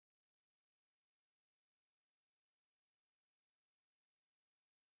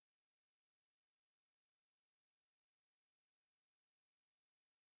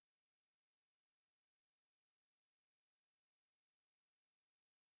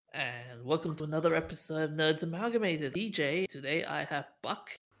And welcome to another episode of Nerds Amalgamated. DJ, today I have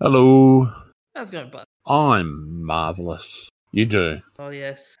Buck. Hello. How's it going, Buck? I'm marvellous. You do. Oh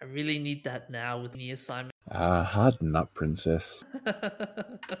yes, I really need that now with the assignment. Harden up, princess.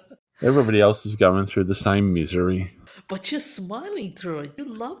 Everybody else is going through the same misery. But you're smiling through it. You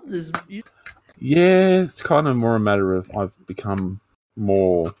love this. Yeah, it's kind of more a matter of I've become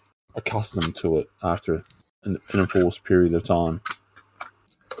more accustomed to it after an enforced period of time.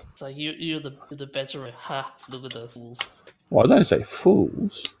 So you're the veteran. Ha! Look at those fools. Well, I don't say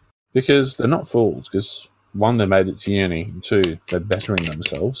fools, because they're not fools, because one, they made it to uni, and two, they're bettering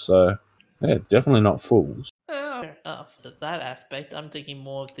themselves, so yeah, definitely not fools. Fair enough. So that aspect, I'm thinking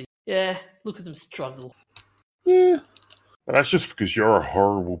more of the, look at them struggle. Yeah. But that's just because you're a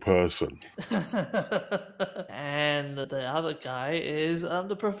horrible person. And the other guy is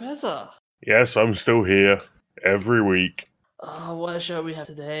the professor. Yes, I'm still here every week. Oh, what a show we have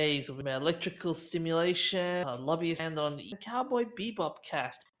today. So we have electrical stimulation, a lobbyist, and on the Cowboy Bebop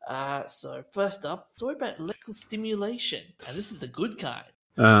cast. So first up, story about electrical stimulation. And this is the good kind.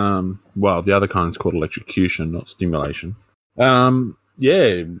 Well, the other kind's called electrocution, not stimulation.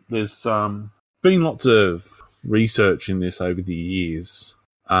 Yeah, there's been lots of research in this over the years,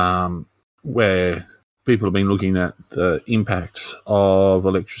 where people have been looking at the impact of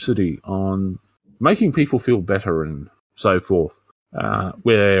electricity on making people feel better and so forth.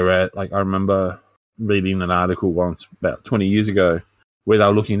 Where I remember reading an article once about 20 years ago where they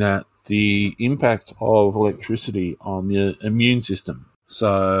were looking at the impact of electricity on the immune system.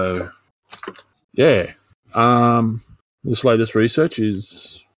 So, yeah, this latest research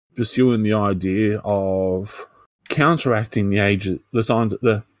is pursuing the idea of counteracting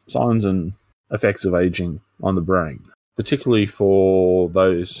the signs and effects of aging on the brain, particularly for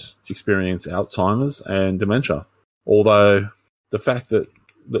those experiencing Alzheimer's and dementia. Although the fact that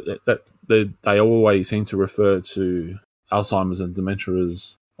they always seem to refer to Alzheimer's and dementia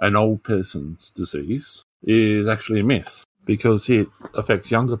as an old person's disease is actually a myth, because it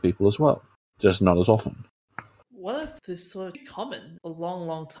affects younger people as well, just not as often. What if this is so common? A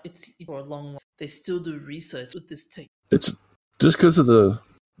long time. They still do research with this thing. It's just because of the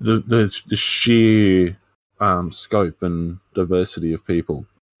sheer scope and diversity of people,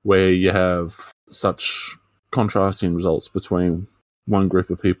 where you have such contrasting results between one group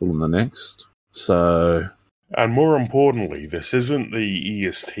of people and the next. So, and more importantly, this isn't the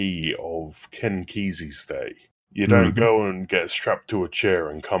EST of Ken Kesey's day. You don't go and get strapped to a chair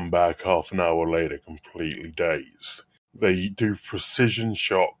and come back half an hour later completely dazed. They do precision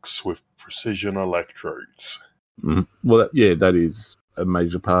shocks with precision electrodes. Well, that is a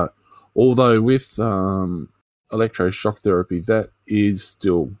major part. Although with electroshock therapy, that is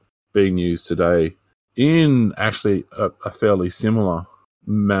still being used today in actually a fairly similar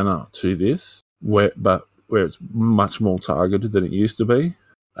manner to this, where it's much more targeted than it used to be.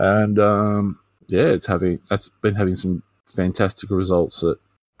 And that's been having some fantastic results at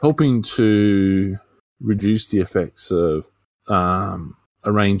helping to reduce the effects of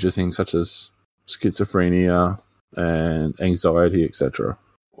a range of things such as schizophrenia and anxiety, etc.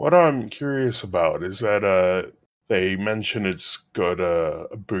 What I'm curious about is that they mention it's got a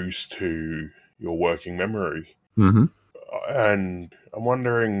boost to your working memory. Mm-hmm. And I'm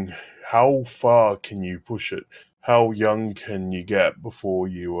wondering, how far can you push it? How young can you get before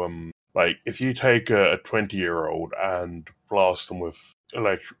you, if you take a 20-year-old and blast them with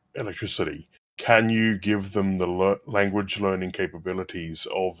electricity, can you give them the language learning capabilities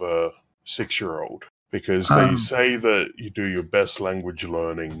of a 6-year-old? Because they say that you do your best language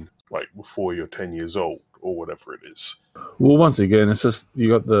learning before you're 10 years old or whatever it is. Well, once again, it's just you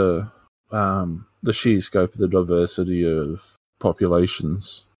got the sheer scope of the diversity of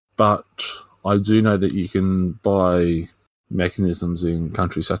populations. But I do know that you can buy mechanisms in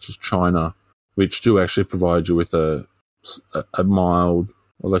countries such as China, which do actually provide you with a mild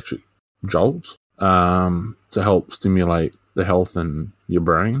electric jolt to help stimulate the health in your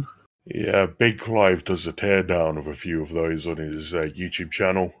brain. Yeah, Big Clive does a teardown of a few of those on his YouTube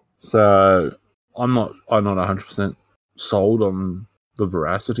channel. So I'm not 100% sold on the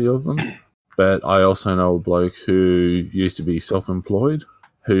veracity of them, but I also know a bloke who used to be self-employed,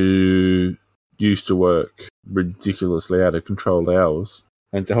 who used to work ridiculously out of controlled hours,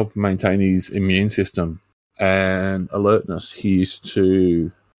 and to help maintain his immune system and alertness, he used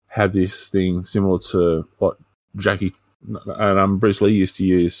to have this thing similar to what Jackie and Bruce Lee used to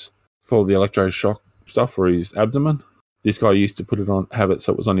use for the electroshock stuff for his abdomen. This guy used to have it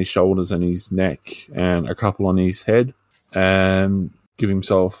so it was on his shoulders and his neck and a couple on his head, and give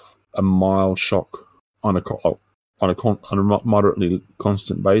himself a mild shock on on a moderately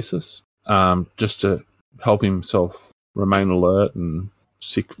constant basis, just to help himself remain alert and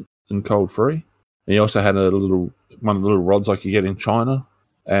sick and cold free. And he also had one of the little rods like you get in China,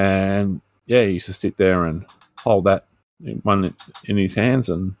 and yeah, he used to sit there and hold that one in his hands,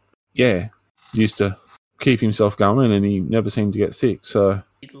 and yeah, used to keep himself going, and he never seemed to get sick. So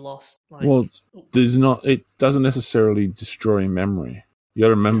It lost. it doesn't necessarily destroy memory. You got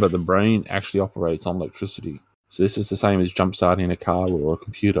to remember the brain actually operates on electricity. So this is the same as jump starting a car or a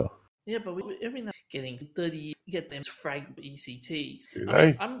computer. Yeah, but every now getting 30, get them frag ECTs. Do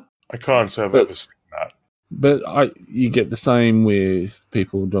they? I can't say I've ever seen that. But you get the same with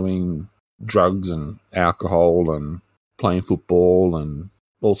people doing drugs and alcohol and playing football and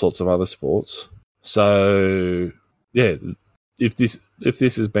all sorts of other sports. So yeah, if this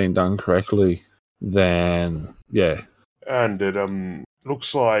has been done correctly, then yeah. And it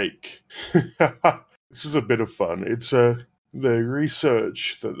looks like this is a bit of fun. It's the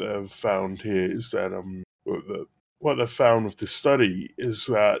research that they've found here is that what they've found with this study is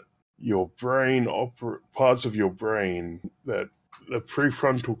that your brain parts of your brain, that the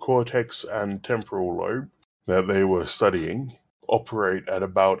prefrontal cortex and temporal lobe that they were studying operate at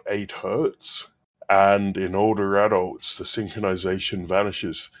about 8 hertz, and in older adults the synchronization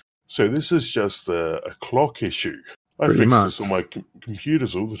vanishes. So this is just a clock issue. I Pretty fix much. this on my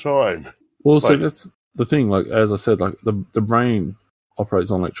computers all the time. Well, so that's the thing. Like as I said, like the brain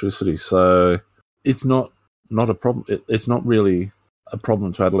operates on electricity, so it's not a problem. It's not really a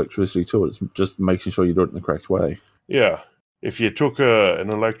problem to add electricity to it. It's just making sure you do it in the correct way. Yeah. If you took an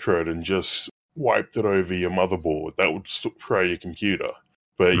electrode and just wiped it over your motherboard, that would fry your computer.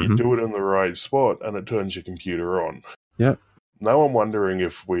 But you do it in the right spot and it turns your computer on. Yep. Now I'm wondering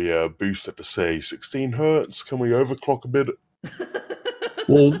if we boost it to, say, 16 hertz. Can we overclock a bit?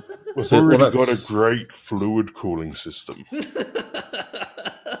 Well, We've already got a great fluid cooling system.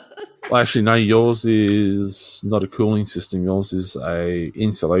 Well, actually, no, yours is not a cooling system. Yours is a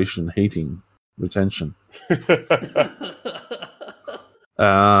insulation, heating, retention. But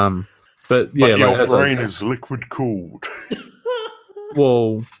yeah, your brain is liquid cooled.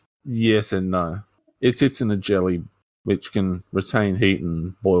 Well, yes and no. It sits in a jelly which can retain heat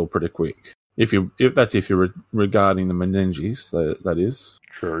and boil pretty quick. If you're regarding the meninges, that is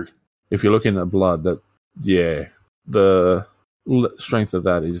True. If you're looking at blood, the strength of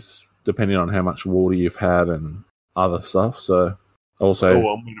that is depending on how much water you've had and other stuff. So also, I'm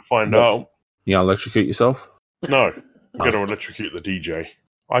going to find out. You gonna electrocute yourself? No, I'm going to electrocute the DJ.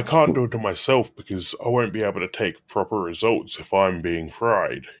 I can't do it to myself because I won't be able to take proper results if I'm being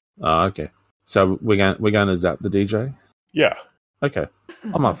fried. Oh, okay. So we're going to zap the DJ? Yeah. Okay.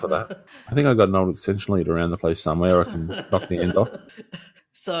 I'm up for that. I think I got an old extension lead around the place somewhere. I can knock the end off.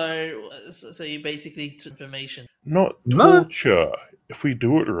 So you basically information. Not torture. If we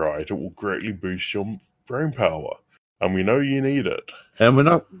do it right, it will greatly boost your brain power, and we know you need it. And we're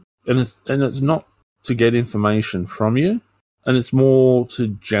not, and it's not to get information from you, and it's more to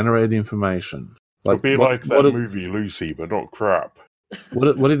generate information. It'll be like that movie Lucy, but not crap.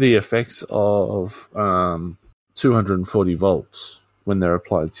 What are the effects of 240 volts when they're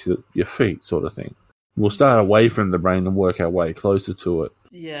applied to your feet, sort of thing? We'll start away from the brain and work our way closer to it.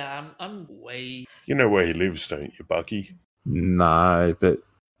 Yeah, I'm way. You know where he lives, don't you, Bucky? No, but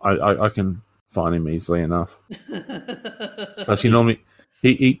I can find him easily enough. Plus,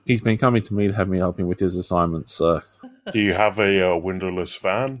 he's been coming to me to have me help him with his assignments. So. Do you have a windowless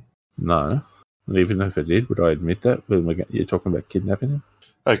van? No. And even if I did, would I admit that when you're talking about kidnapping him?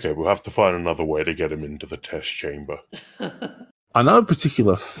 Okay, we'll have to find another way to get him into the test chamber. I know a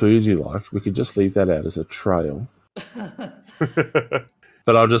particular food you like. We could just leave that out as a trail.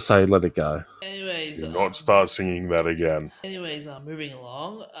 But I'll just say let it go. Anyways, do not start singing that again. Anyways, moving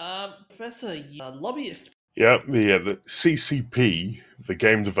along. Professor, lobbyist. Yeah, the CCP, the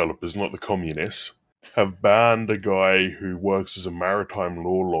game developers, not the communists, have banned a guy who works as a maritime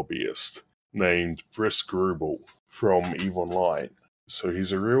law lobbyist named Briss Grubel from EVE Online. So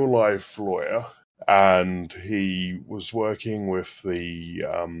he's a real-life lawyer, and he was working with the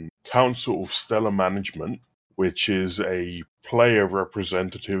Council of Stellar Management, which is a player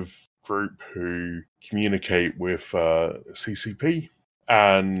representative group who communicate with CCP,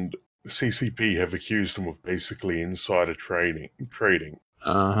 and the CCP have accused him of basically insider trading.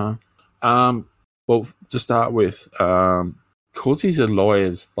 Uh-huh. Well, to start with, because he's a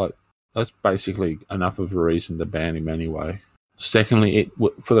lawyer, like, that's basically enough of a reason to ban him anyway. Secondly,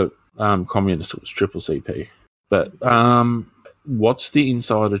 for the communists, it was triple CP. But what's the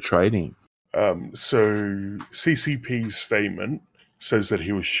insider trading? So CCP's statement says that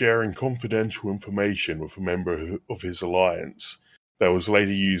he was sharing confidential information with a member of his alliance that was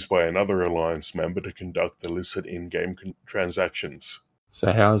later used by another alliance member to conduct illicit in-game transactions.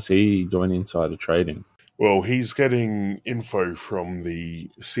 So how's he doing insider trading? Well, he's getting info from the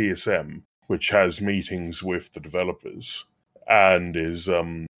CSM, which has meetings with the developers, and is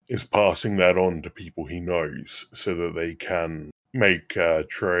passing that on to people he knows so that they can make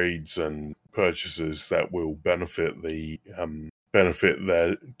trades and purchases that will benefit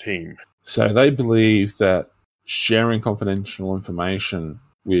their team. So they believe that sharing confidential information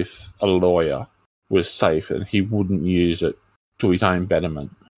with a lawyer was safe and he wouldn't use it to his own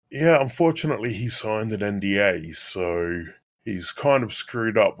betterment. Yeah, unfortunately he signed an NDA, so he's kind of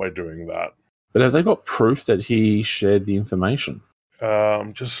screwed up by doing that. But have they got proof that he shared the information?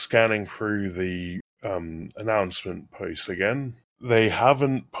 I'm just scanning through the announcement post again. They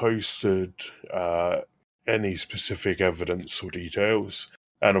haven't posted any specific evidence or details.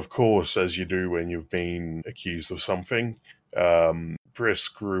 And of course, as you do when you've been accused of something,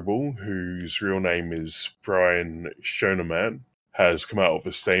 Brisk Grubel, whose real name is Brian Schoenemann, has come out with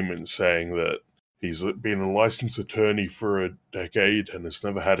a statement saying that he's been a licensed attorney for a decade and has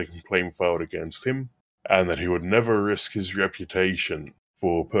never had a complaint filed against him, and that he would never risk his reputation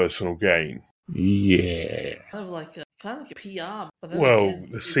for personal gain. Yeah. Kind of like a PR. But well,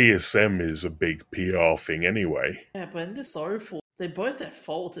 the CSM is a big PR thing anyway. Yeah, but in this article, they both have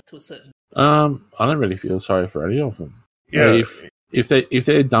faulted to a certain... I don't really feel sorry for any of them. Yeah. If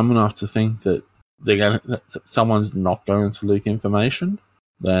they're dumb enough to think that someone's not going to leak information,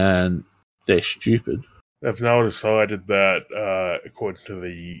 then they're stupid. They've now decided that, according to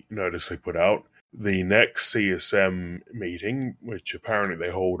the notice they put out, the next CSM meeting, which apparently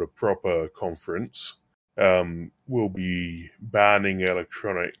they hold a proper conference, will be banning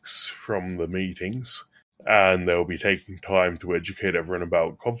electronics from the meetings, and they'll be taking time to educate everyone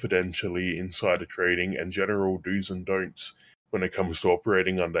about confidentially insider trading and general do's and don'ts when it comes to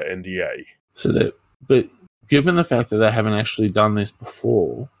operating under NDA. But given the fact that they haven't actually done this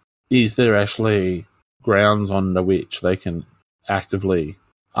before, is there actually grounds under which they can actively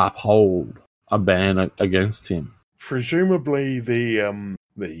uphold a ban against him? Presumably, the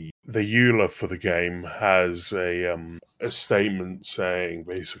EULA for the game has a statement saying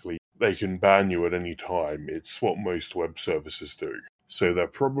basically they can ban you at any time. It's what most web services do, so they're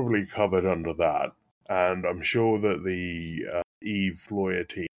probably covered under that. And I'm sure that the EVE lawyer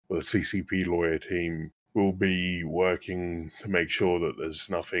team, or the CCP lawyer team, will be working to make sure that there's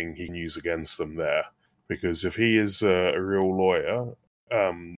nothing he can use against them there. Because if he is a real lawyer,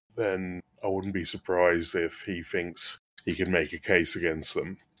 then I wouldn't be surprised if he thinks he can make a case against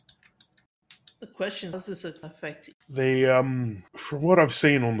them. The question is, how does this affect you? From what I've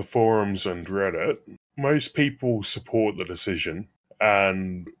seen on the forums and Reddit, most people support the decision.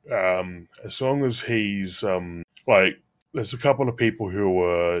 And as long as he's, there's a couple of people who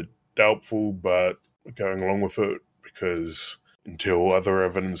are doubtful but going along with it because until other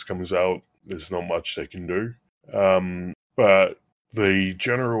evidence comes out, there's not much they can do. But the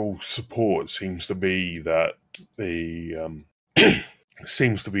general support seems to be that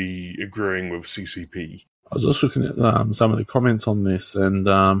seems to be agreeing with CCP. I was just looking at some of the comments on this, and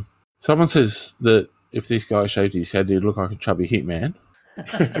someone says that if this guy shaved his head, he'd look like a chubby hitman.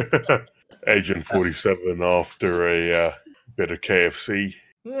 Agent 47 after a bit of KFC.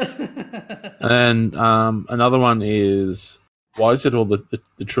 And another one is, why is it all the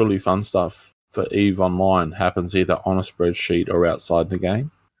truly fun stuff for EVE Online happens either on a spreadsheet or outside the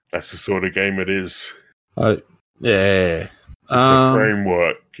game? That's the sort of game it is. Yeah. It's a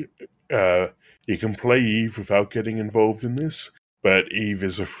framework. You can play EVE without getting involved in this, but EVE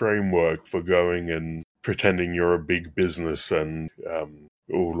is a framework for going and pretending you're a big business and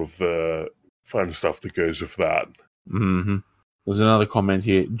all of the fun stuff that goes with that. Mm-hmm. There's another comment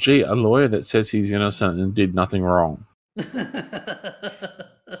here. Gee, a lawyer that says he's innocent and did nothing wrong.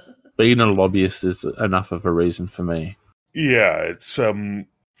 Being a lobbyist is enough of a reason for me. Yeah, it's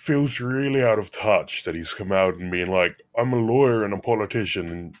feels really out of touch that he's come out and being like, I'm a lawyer and a politician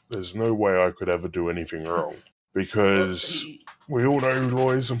and there's no way I could ever do anything wrong. Because we all know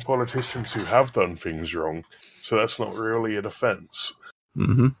lawyers and politicians who have done things wrong, so that's not really a defense.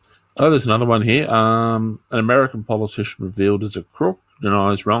 Mm-hmm. Oh, there's another one here. An American politician revealed as a crook,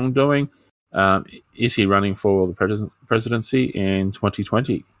 denies wrongdoing. Is he running for the presidency in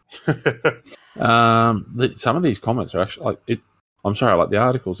 2020? Some of these comments are actually I'm sorry, the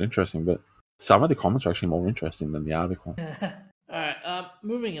article's interesting, but some of the comments are actually more interesting than the article. All right.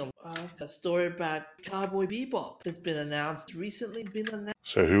 moving on. A story about Cowboy Bebop that's been announced recently.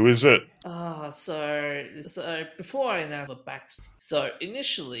 So who is it? So before I announce the backstory, so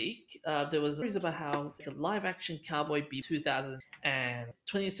initially there was a series about how like, a live-action Cowboy Bebop 2000 and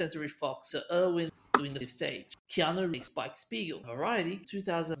 20th Century Fox, so Irwin doing the stage, Keanu Reeves, Spike Spiegel, Variety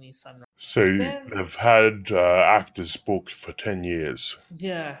 2000 Sunrise. So Then- they've had actors booked for 10 years.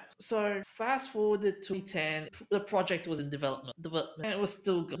 Yeah. So fast forwarded to 2010, the project was in development, and it was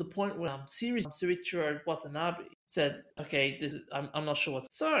still the point where series Surichiro Watanabe said, "Okay, this is, I'm not sure what's."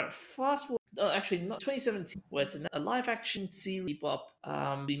 So fast forward, actually not 2017, where it's a live action series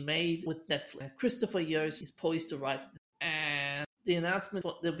Bebop be made with Netflix. And Christopher Yost is poised to write, and the announcement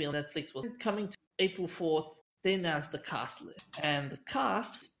for there'll be on Netflix was coming to April 4th. They announced the cast list, and the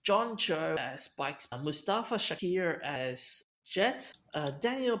cast was John Cho as Spike, Mustafa Shakir as Jet,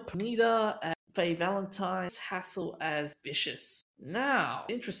 Daniel Pineda as Faye Valentine, Hassel as Vicious. Now,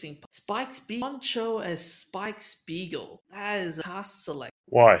 interesting, John Cho as Spike Spiegel. That is a cast select.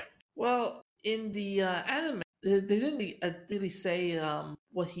 Why? Well, in the anime, they didn't really say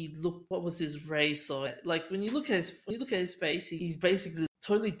what he looked, what was his race, or like when you look at his face, he's basically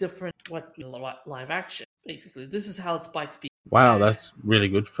totally different. What live action? Basically, this is how Spike Spiegel. Wow, that's really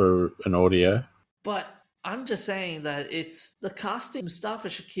good for an audio. But I'm just saying that it's the casting. Mustafa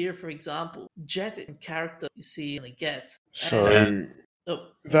Shakir, for example, Jet in character you see and get. So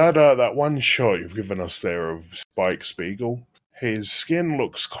that one shot you've given us there of Spike Spiegel, his skin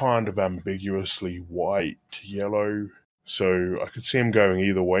looks kind of ambiguously white, yellow. So I could see him going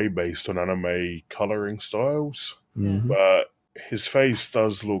either way based on anime coloring styles. Mhm. But his face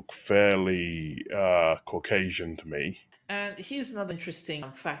does look fairly Caucasian to me. And here's another interesting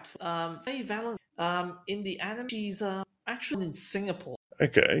fact. Faye Valentine, in the anime, she's actually in Singapore.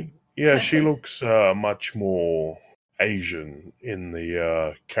 Okay. Yeah, she looks much more Asian in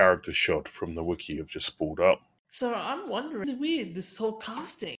the character shot from the wiki I've just pulled up. So I'm wondering, really weird, this whole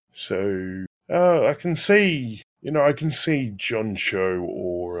casting. So I can see, John Cho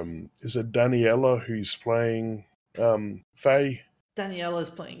or is it Daniela who's playing Faye? Daniela is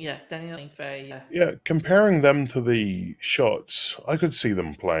playing, Daniela playing Faye, yeah. Yeah, comparing them to the shots, I could see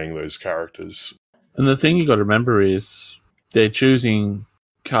them playing those characters. And the thing you got to remember is they're choosing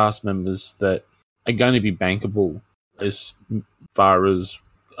cast members that are going to be bankable as far as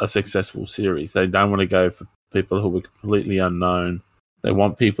a successful series. They don't want to go for people who are completely unknown. They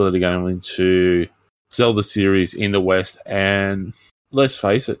want people that are going to sell the series in the West. And let's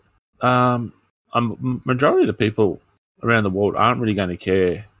face it, a majority of the people around the world aren't really going to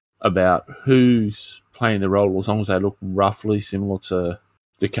care about who's playing the role as long as they look roughly similar to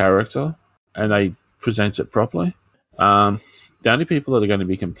the character and they present it properly. The only people that are going to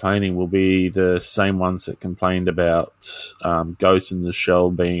be complaining will be the same ones that complained about Ghost in the Shell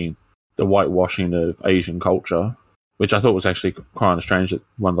being the whitewashing of Asian culture, which I thought was actually kind of strange that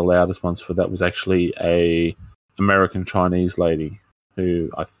one of the loudest ones for that was actually a American Chinese lady who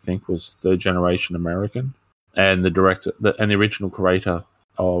I think was third generation American. And the director and the original creator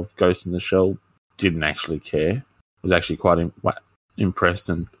of Ghost in the Shell didn't actually care. Was actually quite impressed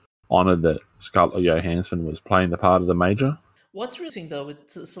and honoured that Scarlett Johansson was playing the part of the Major. What's really interesting though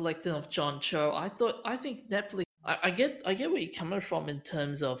with the selecting of John Cho, I think Netflix. I get where you're coming from in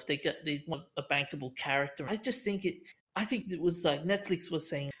terms of they want a bankable character. I think it was like Netflix was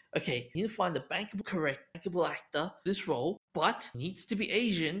saying, okay, you need to find the bankable actor this role, but he needs to be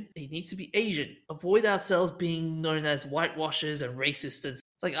Asian. He needs to be Asian. Avoid ourselves being known as whitewashers and racist. And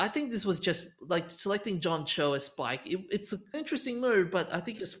like I think this was just like selecting John Cho as Spike. It's an interesting move, but I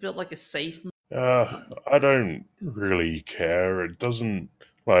think it just felt like a safe move. I don't really care. It doesn't,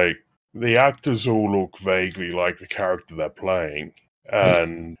 like, the actors all look vaguely like the character they're playing,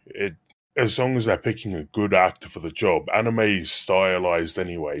 and as long as they're picking a good actor for the job, anime is stylized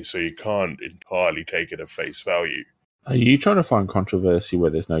anyway, so you can't entirely take it at face value. Are you trying to find controversy where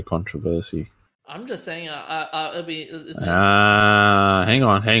there's no controversy? I'm just saying, hang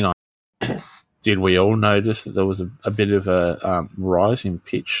on. Did we all notice that there was a bit of a rise in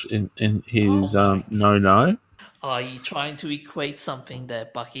pitch in his no? Are you trying to equate something there,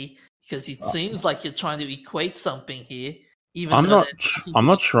 Bucky? Because it seems like you're trying to equate something here. I'm not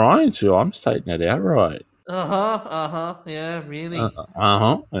trying to. I'm stating it outright. Yeah, really.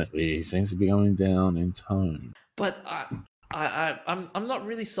 He seems to be going down in tone. But I'm not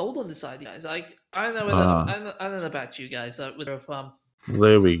really sold on this idea, guys. Like I don't know about you guys.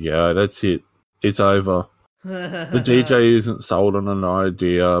 There we go. That's it. It's over. The DJ isn't sold on an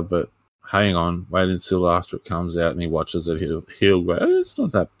idea, but hang on, wait until after it comes out and he watches it. He'll go, it's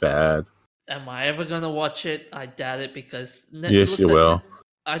not that bad. Am I ever going to watch it? I doubt it because... Yes, you will.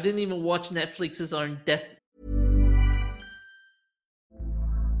 I didn't even watch Netflix's own Death.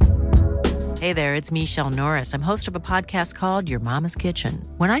 Hey there, it's Michelle Norris. I'm host of a podcast called Your Mama's Kitchen.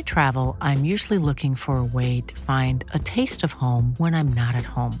 When I travel, I'm usually looking for a way to find a taste of home when I'm not at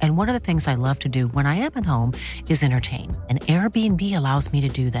home. And one of the things I love to do when I am at home is entertain. And Airbnb allows me to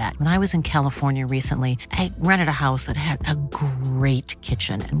do that. When I was in California recently, I rented a house that had a great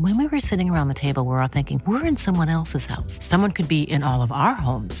kitchen. And when we were sitting around the table, we're all thinking, we're in someone else's house. Someone could be in all of our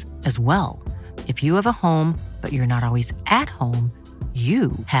homes as well. If you have a home, but you're not always at home,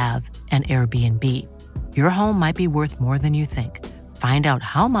 you have an Airbnb. Your home might be worth more than you think. Find out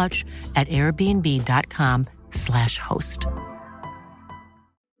how much at airbnb.com/host.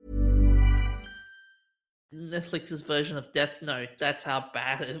 Netflix's version of Death Note. That's how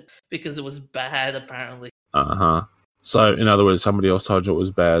bad it, because it was bad apparently. So, in other words, somebody else told you it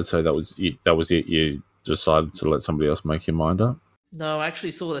was bad, so that was it. You decided to let somebody else make your mind up? No, I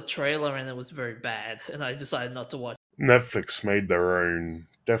actually saw the trailer and it was very bad, and I decided not to watch. Netflix made their own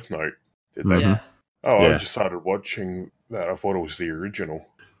Death Note, did they? Yeah. Oh, Yeah. I just started watching that. I thought it was the original.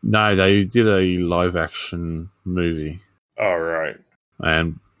 No, they did a live-action movie. Oh, right.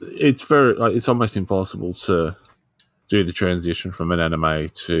 And it's it's almost impossible to do the transition from an anime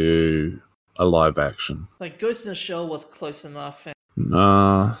to a live action. Like Ghost in the Shell was close enough.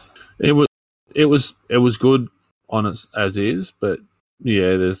 And It was good on its as is, but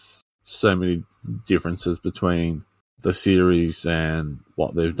yeah, there's so many differences between the series and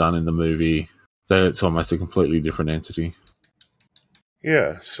what they've done in the movie that it's almost a completely different entity.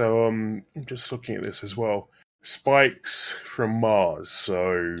 Yeah, so I'm just looking at this as well. Spike's from Mars,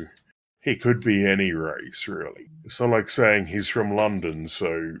 so he could be any race, really. It's not like saying he's from London,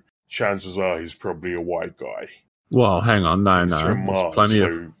 so chances are he's probably a white guy. Well, hang on, no. He's from Mars,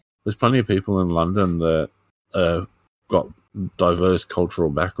 There's plenty of people in London that got diverse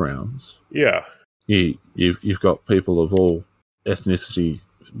cultural backgrounds. yeah. You've got people of all ethnical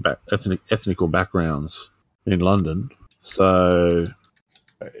backgrounds in London, so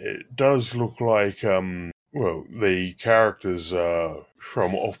It does look like, the characters are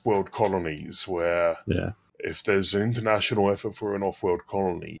from off-world colonies where yeah. if there's an international effort for an off-world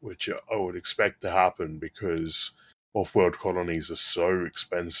colony, which I would expect to happen because off-world colonies are so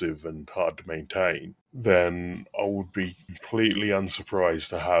expensive and hard to maintain, then I would be completely unsurprised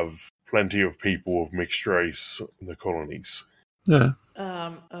to have plenty of people of mixed race in the colonies. Yeah.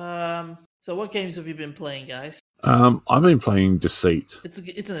 So what games have you been playing, guys? I've been playing Deceit. It's an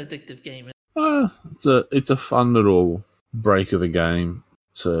addictive game. It's a fun little break of a game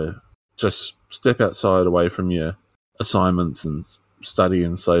to just step outside away from your assignments and study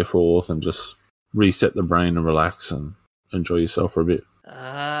and so forth and just reset the brain and relax and enjoy yourself for a bit.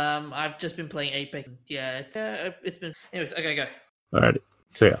 I've just been playing Apex. Yeah, it's been. Anyways, okay, go. Alrighty.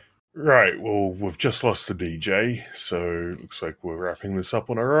 See ya. Right, well, we've just lost the DJ, so looks like we're wrapping this up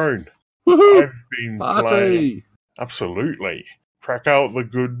on our own. Woohoo! I've been playing... Party! Absolutely. Crack out the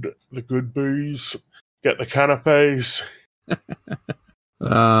good booze, get the canapes.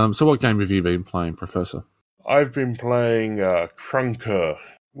 So what game have you been playing, Professor? I've been playing Krunker,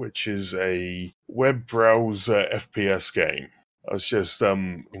 which is a web browser FPS game. I was just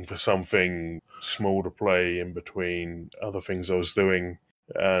looking for something small to play in between other things I was doing,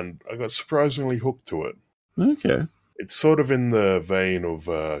 and I got surprisingly hooked to it. Okay. It's sort of in the vein of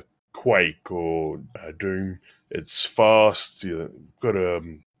Quake or Doom. It's fast, you've got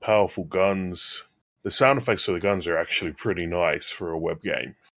powerful guns. The sound effects of the guns are actually pretty nice for a web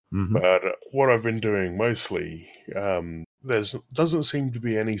game. Mm-hmm. But what I've been doing mostly, there doesn't seem to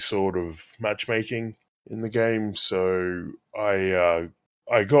be any sort of matchmaking in the game, so I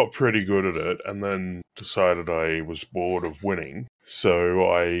got pretty good at it and then decided I was bored of winning.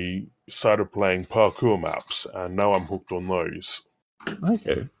 So I started playing parkour maps, and now I'm hooked on those.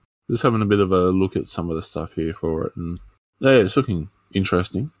 Okay. Just having a bit of a look at some of the stuff here for it, and yeah, it's looking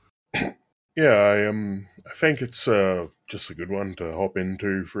interesting. Yeah, I think it's just a good one to hop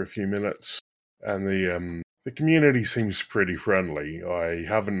into for a few minutes, and the community seems pretty friendly. I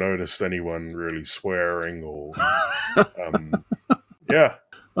haven't noticed anyone really swearing or yeah.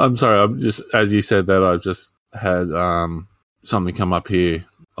 I'm sorry. I'm just, as you said that, I've just had something come up here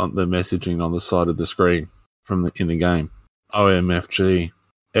on the messaging on the side of the screen in the game. OMFG,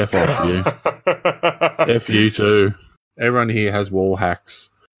 F off you, F you too. Everyone here has wall hacks.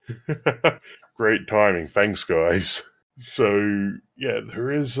 Great timing, thanks guys. So yeah, there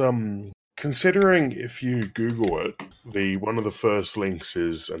is considering if you Google it, one of the first links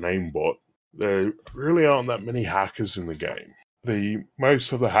is a namebot. There really aren't that many hackers in the game.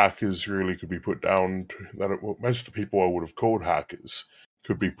 Most of the hackers really could be put down to most of the people I would have called hackers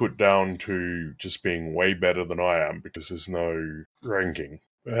could be put down to just being way better than I am because there's no ranking.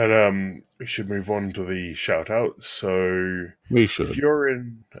 But we should move on to the shout-outs. So We should. if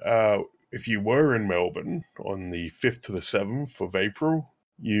you were in Melbourne on the 5th to the 7th of April,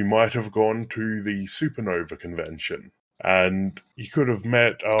 you might have gone to the Supernova convention. And you could have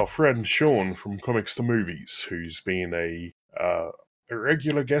met our friend Sean from Comics to Movies, who's been a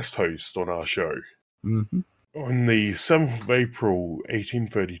regular guest host on our show. Mm-hmm. On the 7th of April,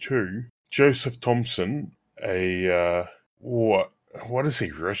 1832, Joseph Thompson, what has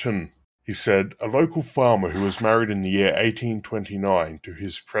he written? He said, a local farmer who was married in the year 1829 to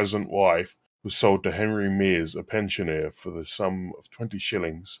his present wife was sold to Henry Mears, a pensioner, for the sum of 20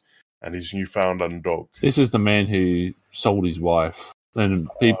 shillings and his Newfoundland dog. This is the man who sold his wife, and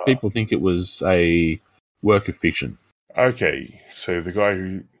people think it was a work of fiction. Okay, so the guy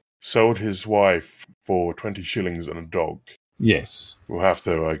who sold his wife for 20 shillings and a dog. Yes. We'll have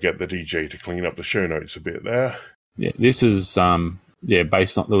to get the DJ to clean up the show notes a bit there. Yeah, this is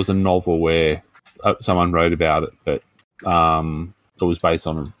based on, there was a novel where someone wrote about it, but it was based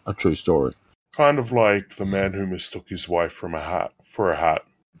on a true story. Kind of like the man who mistook his wife for a hat.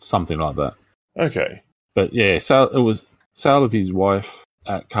 Something like that. Okay. But yeah, so it was sale of his wife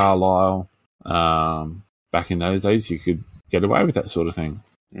at Carlisle. Back in those days, you could get away with that sort of thing.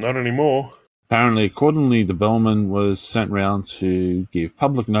 Not anymore. Apparently, accordingly, the bellman was sent round to give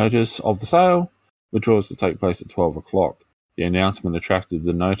public notice of the sale, which was to take place at 12 o'clock. The announcement attracted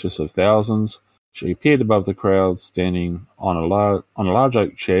the notice of thousands. She appeared above the crowd, standing on a large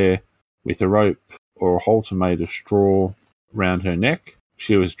oak chair with a rope or a halter made of straw round her neck.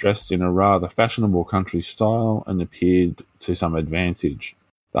 She was dressed in a rather fashionable country style and appeared to some advantage.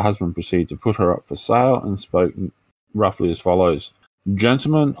 The husband proceeded to put her up for sale and spoke roughly as follows.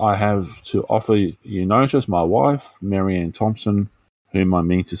 Gentlemen, I have to offer you notice my wife, Mary Ann Thompson, whom I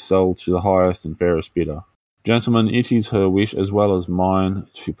mean to sell to the highest and fairest bidder. Gentlemen, it is her wish as well as mine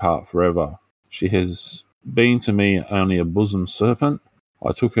to part forever. She has been to me only a bosom serpent.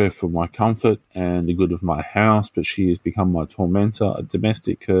 I took her for my comfort and the good of my house, but she has become my tormentor, a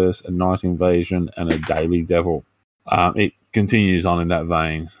domestic curse, a night invasion, and a daily devil. It continues on in that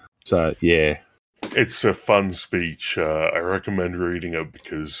vein. So, yeah. It's a fun speech. I recommend reading it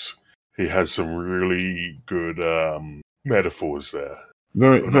because he has some really good metaphors there.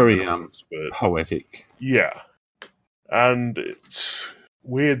 Very poetic. Yeah. And it's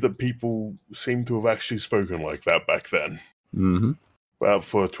weird that people seem to have actually spoken like that back then. Mm-hmm. But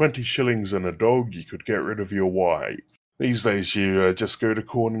for 20 shillings and a dog, you could get rid of your wife. These days, you just go to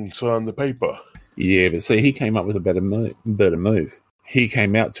court and sign the paper. Yeah, but see, he came up with a better move. He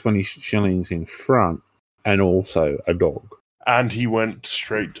came out 20 shillings in front and also a dog. And he went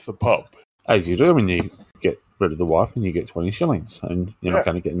straight to the pub. As you do when you get rid of the wife and you get 20 shillings and you're not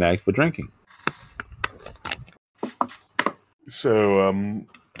going to get nagged for drinking. So,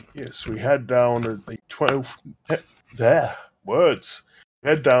 yes, we head down at the 12th...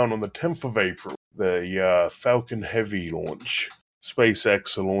 Head down on the 10th of April, the Falcon Heavy launch.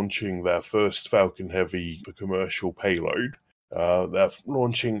 SpaceX are launching their first Falcon Heavy for commercial payload. They're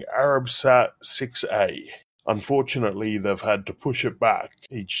launching Arabsat 6A. Unfortunately, they've had to push it back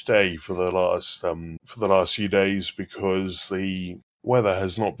each day for the last few days because the weather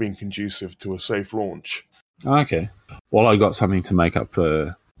has not been conducive to a safe launch. Okay. Well, I got something to make up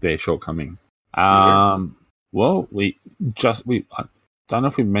for their shortcoming. Well, I don't know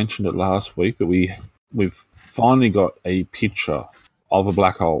if we mentioned it last week, but we've finally got a picture of a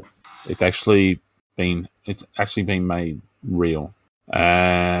black hole. It's actually been made real,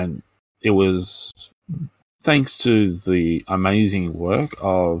 and it was thanks to the amazing work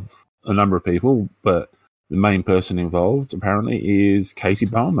of a number of people, but the main person involved apparently is Katie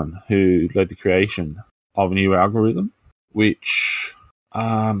Bowman, who led the creation of a new algorithm, which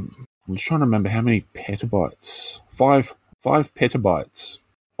I'm just trying to remember how many petabytes. 5 petabytes,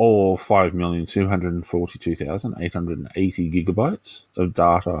 or 5,242,880 gigabytes of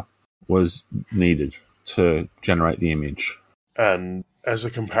data was needed to generate the image. And as a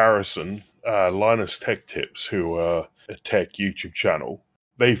comparison, Linus Tech Tips, who are a tech YouTube channel,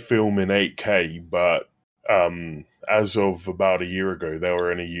 they film in 8K, but as of about a year ago, they were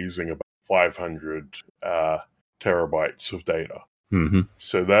only using about 500 terabytes of data. Mm-hmm.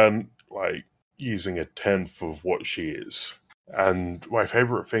 So then, using a tenth of what she is. And my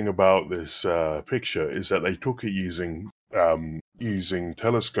favorite thing about this picture is that they took it using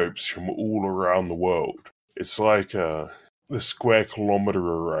telescopes from all around the world. It's like the square kilometer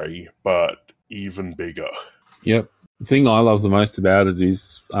array, but even bigger. Yep. The thing I love the most about it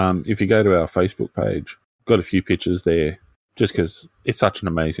is if you go to our Facebook page, got a few pictures there just because it's such an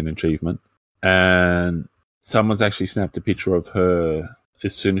amazing achievement. And someone's actually snapped a picture of her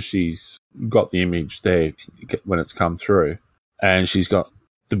as soon as she's got the image there when it's come through, and she's got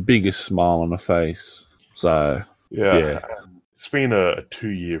the biggest smile on her face. So yeah. It's been a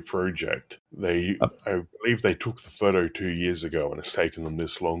 2-year project. I believe they took the photo 2 years ago, and it's taken them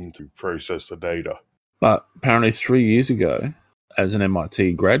this long to process the data. But apparently 3 years ago, as an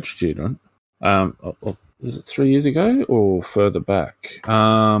MIT grad student, is it 3 years ago or further back?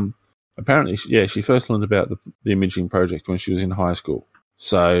 Apparently, she first learned about the imaging project when she was in high school.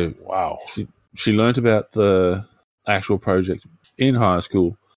 So wow, she learned about the actual project in high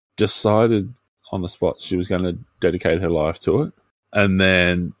school, decided on the spot she was going to dedicate her life to it, and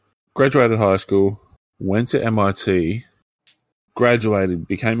then graduated high school, went to MIT, graduated,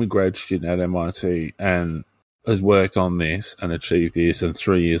 became a grad student at MIT, and has worked on this and achieved this, and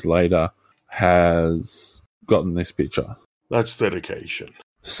 3 years later has gotten this picture. That's dedication.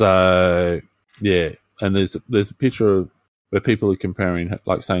 So yeah, and there's a picture of where people are comparing,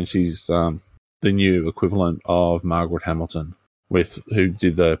 like saying she's the new equivalent of Margaret Hamilton, who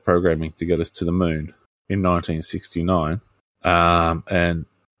did the programming to get us to the moon in 1969. And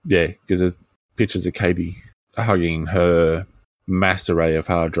yeah, because there's pictures of Katie hugging her mass array of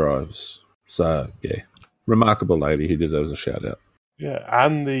hard drives. So yeah, remarkable lady who deserves a shout out. Yeah,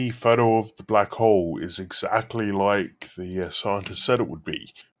 and the photo of the black hole is exactly like the scientists said it would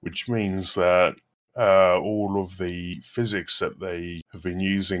be, which means that all of the physics that they have been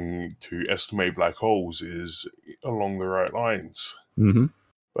using to estimate black holes is along the right lines. Mm-hmm.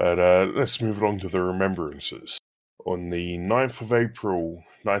 But let's move along to the remembrances. On the 9th of April,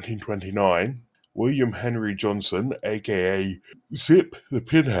 1929, William Henry Johnson, a.k.a. Zip the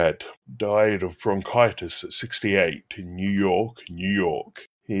Pinhead, died of bronchitis at 68 in New York, New York.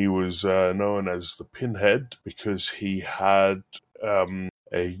 He was known as the Pinhead because he had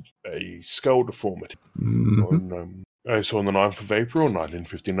a skull deformity. Mm-hmm. So on the 9th of April,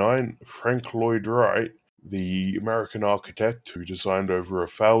 1959, Frank Lloyd Wright, the American architect who designed over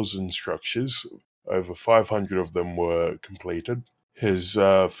 1,000 structures, over 500 of them were completed. His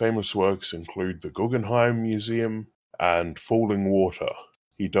famous works include the Guggenheim Museum and Falling Water.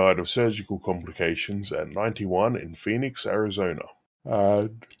 He died of surgical complications at 91 in Phoenix, Arizona.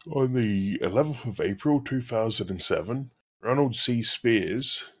 And on the 11th of April 2007, Ronald C.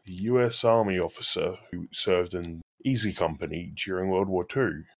 Spears, the U.S. Army officer who served in Easy Company during World War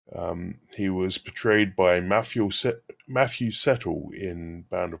II, he was portrayed by Matthew Settle in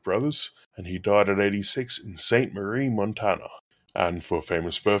Band of Brothers, and he died at 86 in St. Marie, Montana. And for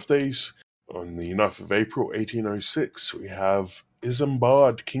famous birthdays, on the 9th of April 1806, we have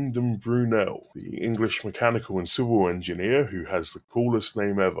Isambard Kingdom Brunel, the English mechanical and civil engineer who has the coolest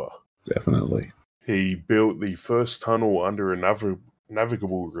name ever. Definitely. He built the first tunnel under a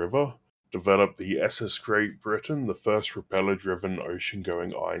navigable river, developed the SS Great Britain, the first propeller-driven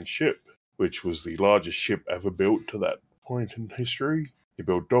ocean-going iron ship, which was the largest ship ever built to that point in history. He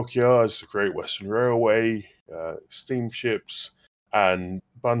built dockyards, the Great Western Railway, steamships, and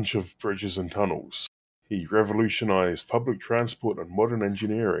a bunch of bridges and tunnels. He revolutionized public transport and modern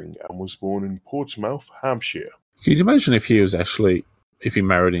engineering and was born in Portsmouth, Hampshire. Can you imagine if he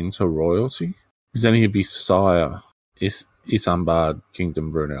married into royalty? Because then he'd be Sire Isambard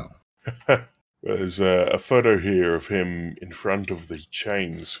Kingdom Brunel. There's a photo here of him in front of the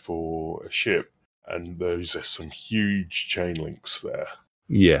chains for a ship, and those are some huge chain links there.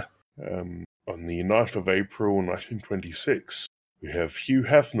 Yeah. On the 9th of April 1926, we have Hugh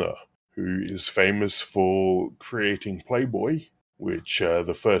Hefner, who is famous for creating Playboy, which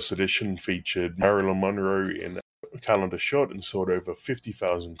the first edition featured Marilyn Monroe in a calendar shot and sold over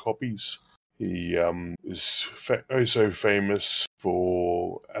 50,000 copies. He is also famous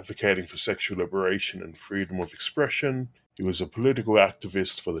for advocating for sexual liberation and freedom of expression. He was a political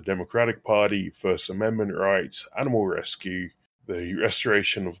activist for the Democratic Party, First Amendment rights, animal rescue, the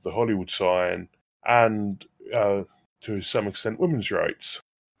restoration of the Hollywood sign, and to some extent women's rights.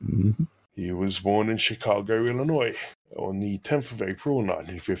 Mm-hmm. He was born in Chicago, Illinois. On the 10th of April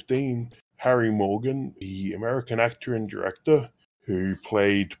 1915, Harry Morgan, the American actor and director who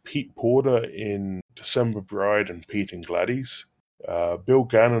played Pete Porter in December Bride and Pete and Gladys, Bill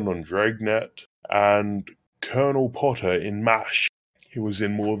Gannon on Dragnet, and Colonel Potter in MASH. He was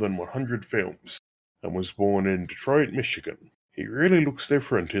in more than 100 films and was born in Detroit, Michigan. He really looks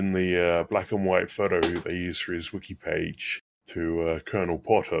different in the black and white photo they used for his wiki page to Colonel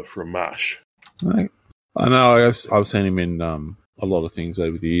Potter from MASH. Right. I know I've seen him in a lot of things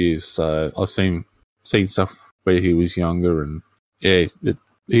over the years. So I've seen stuff where he was younger, and yeah,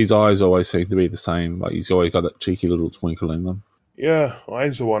 his eyes always seem to be the same. Like he's always got that cheeky little twinkle in them. Yeah,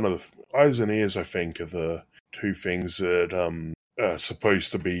 eyes and ears. I think are the two things that are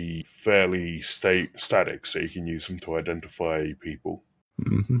supposed to be fairly static, so you can use them to identify people.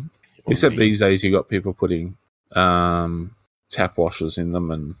 Mm-hmm. Except these days, you got people putting tap washers in them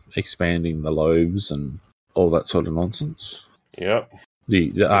and expanding the lobes and all that sort of nonsense. Yep.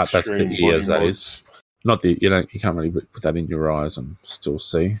 That's the Extreme ears. body That is mods. not the you can't really put that in your eyes and still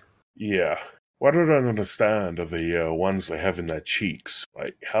see. Yeah. What I don't understand are the ones they have in their cheeks.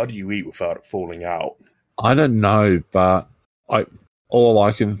 Like, how do you eat without it falling out? I don't know, but all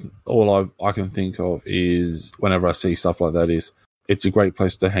I can think of is whenever I see stuff like that is it's a great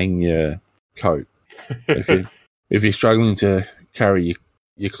place to hang your coat. If you're struggling to carry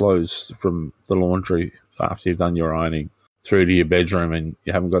your clothes from the laundry after you've done your ironing through to your bedroom and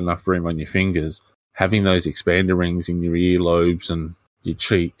you haven't got enough room on your fingers, having those expander rings in your earlobes and your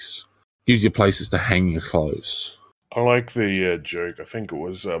cheeks gives you places to hang your clothes. I like the joke. I think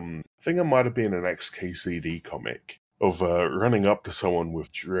it might have been an XKCD comic of running up to someone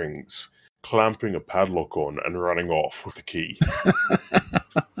with drinks, clamping a padlock on, and running off with the key.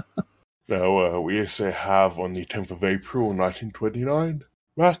 Now, we also have on the 10th of April 1929,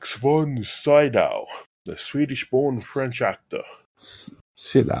 Max von Sydow, the Swedish-born French actor.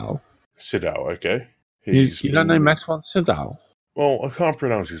 Sydow. Sydow, okay. You don't know Max von Sydow? Well, I can't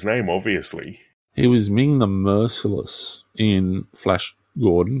pronounce his name, obviously. He was Ming the Merciless in Flash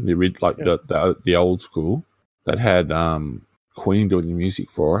Gordon, the old school that had Queen doing the music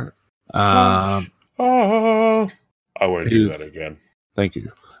for it. I won't do that again. Thank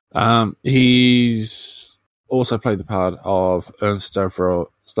you. He's also played the part of Ernst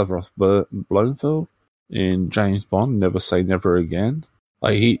Stavros Blofeld in James Bond, Never Say Never Again.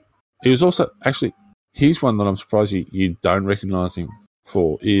 Like he was also actually he's one that I'm surprised you don't recognise him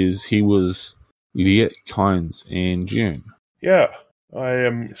for. Is he was Liet Kynes in June? Yeah,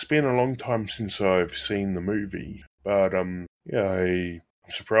 it's been a long time since I've seen the movie, but I'm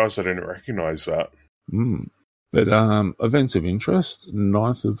surprised I didn't recognise that. But events of interest,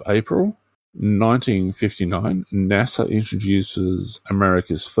 9th of April, 1959, NASA introduces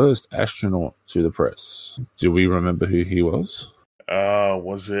America's first astronaut to the press. Do we remember who he was?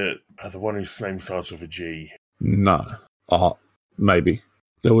 Was it the one whose name starts with a G? No. Maybe.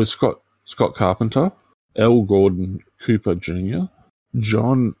 There was Scott Carpenter, L. Gordon Cooper Jr.,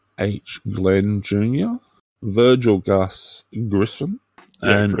 John H. Glenn Jr., Virgil Gus Grissom,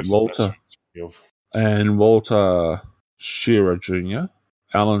 and Walter Shearer Jr.,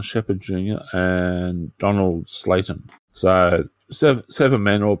 Alan Shepard Jr., and Donald Slayton. So 7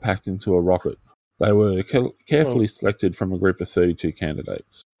 men all packed into a rocket. They were carefully selected from a group of 32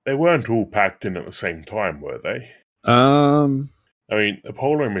 candidates. They weren't all packed in at the same time, were they? I mean,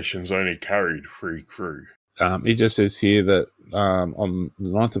 Apollo missions only carried 3 crew. It just says here that on the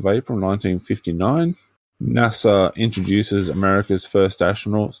 9th of April 1959, NASA introduces America's first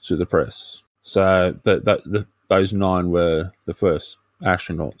astronauts to the press. So those 9 were the first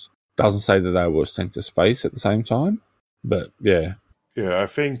astronauts. Doesn't say that they were sent to space at the same time, but yeah. Yeah, I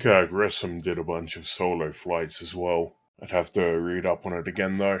think Grissom did a bunch of solo flights as well. I'd have to read up on it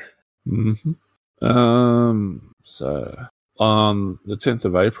again, though. Mm-hmm. So, on the 10th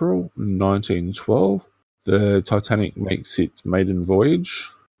of April, 1912, the Titanic makes its maiden voyage.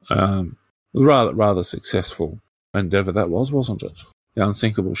 Rather successful endeavour that was, wasn't it? The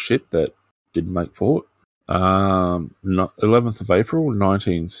unsinkable ship that didn't make port. 11th of April,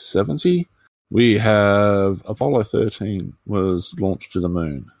 1970, we have Apollo 13 was launched to the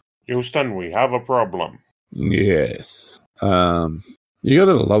moon. Houston, we have a problem. Yes. You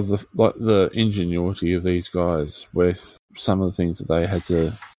gotta love the ingenuity of these guys with some of the things that they had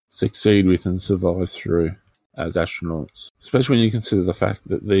to succeed with and survive through as astronauts. Especially when you consider the fact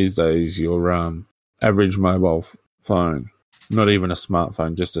that these days your average mobile phone, not even a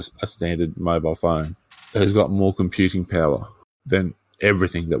smartphone, just a standard mobile phone, has got more computing power than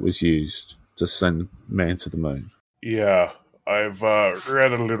everything that was used to send man to the moon. Yeah, I've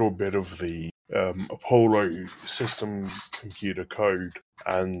read a little bit of the Apollo system computer code,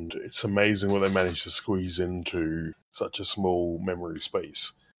 and it's amazing what they managed to squeeze into such a small memory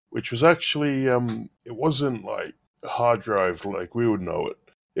space. Which was actually, it wasn't like a hard drive like we would know it.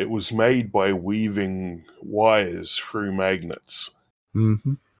 It was made by weaving wires through magnets.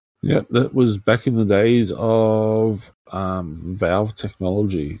 Mm-hmm. Yeah, that was back in the days of valve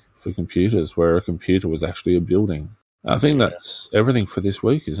technology for computers, where a computer was actually a building. I think that's everything for this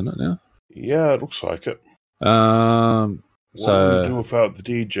week, isn't it now? Yeah, it looks like it. So what do we do without the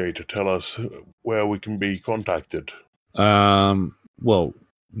DJ to tell us where we can be contacted? Well,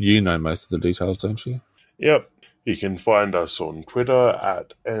 You know most of the details, don't you? Yep. You can find us on Twitter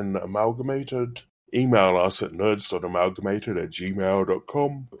at namalgamated. Email us at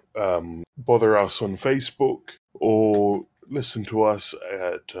nerds.amalgamated@gmail.com. Bother us on Facebook or listen to us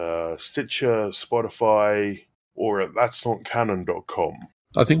at Stitcher, Spotify, or at that'snotcanon.com.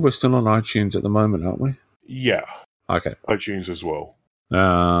 I think we're still on iTunes at the moment, aren't we? Yeah, Okay. iTunes as well.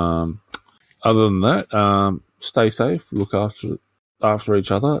 Other than that, stay safe, look after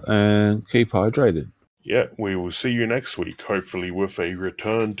each other, and keep hydrated. Yeah, we will see you next week, hopefully with a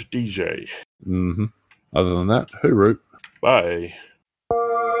returned DJ. Mm-hmm. Other than that, hooroo. Bye.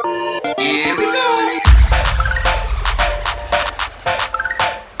 Here we go.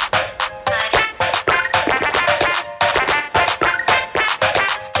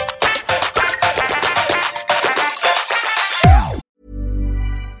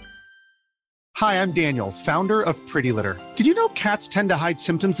 Hi, I'm Daniel, founder of Pretty Litter. Did you know cats tend to hide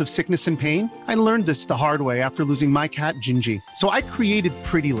symptoms of sickness and pain? I learned this the hard way after losing my cat, Gingy. So I created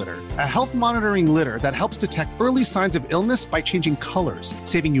Pretty Litter, a health monitoring litter that helps detect early signs of illness by changing colors,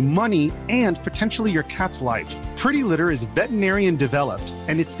 saving you money and potentially your cat's life. Pretty Litter is veterinarian developed,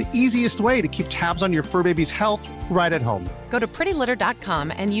 and it's the easiest way to keep tabs on your fur baby's health right at home. Go to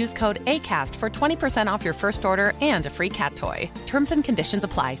prettylitter.com and use code ACAST for 20% off your first order and a free cat toy. Terms and conditions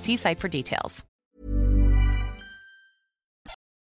apply. See site for details.